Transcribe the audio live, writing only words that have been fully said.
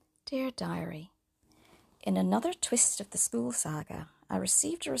Dear Diary, in another twist of the school saga, I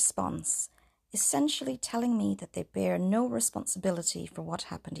received a response essentially telling me that they bear no responsibility for what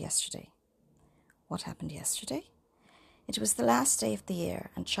happened yesterday. What happened yesterday? It was the last day of the year,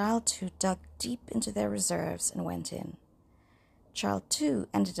 and Child 2 dug deep into their reserves and went in. Child 2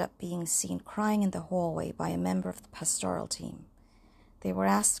 ended up being seen crying in the hallway by a member of the pastoral team. They were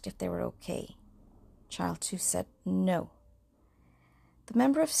asked if they were okay. Child 2 said no. The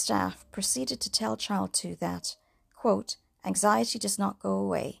member of staff proceeded to tell Child 2 that, quote, anxiety does not go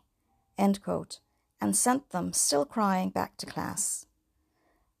away, end quote, and sent them, still crying, back to class.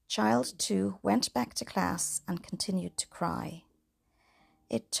 Child 2 went back to class and continued to cry.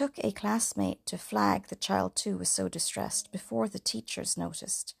 It took a classmate to flag that Child 2 was so distressed before the teachers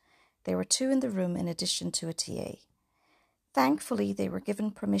noticed. There were 2 in the room in addition to a TA. Thankfully, they were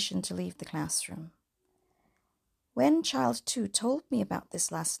given permission to leave the classroom. When Child 2 told me about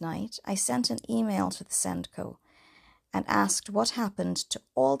this last night, I sent an email to the SENDCO and asked what happened to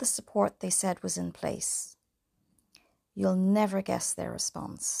all the support they said was in place. You'll never guess their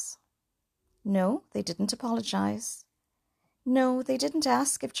response. No, they didn't apologize. No, they didn't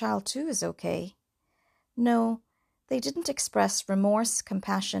ask if Child 2 is okay. No, they didn't express remorse,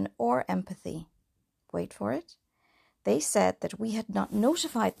 compassion, or empathy. Wait for it. They said that we had not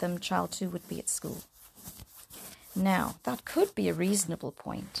notified them Child 2 would be at school. Now, that could be a reasonable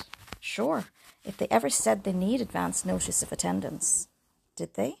point. Sure, if they ever said they need advance notice of attendance.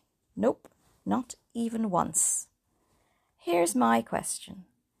 Did they? Nope, not even once. Here's my question.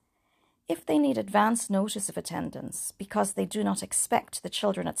 If they need advance notice of attendance because they do not expect the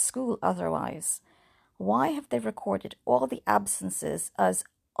children at school otherwise, why have they recorded all the absences as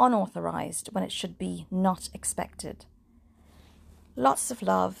unauthorized when it should be not expected? Lots of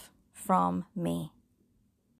love from me.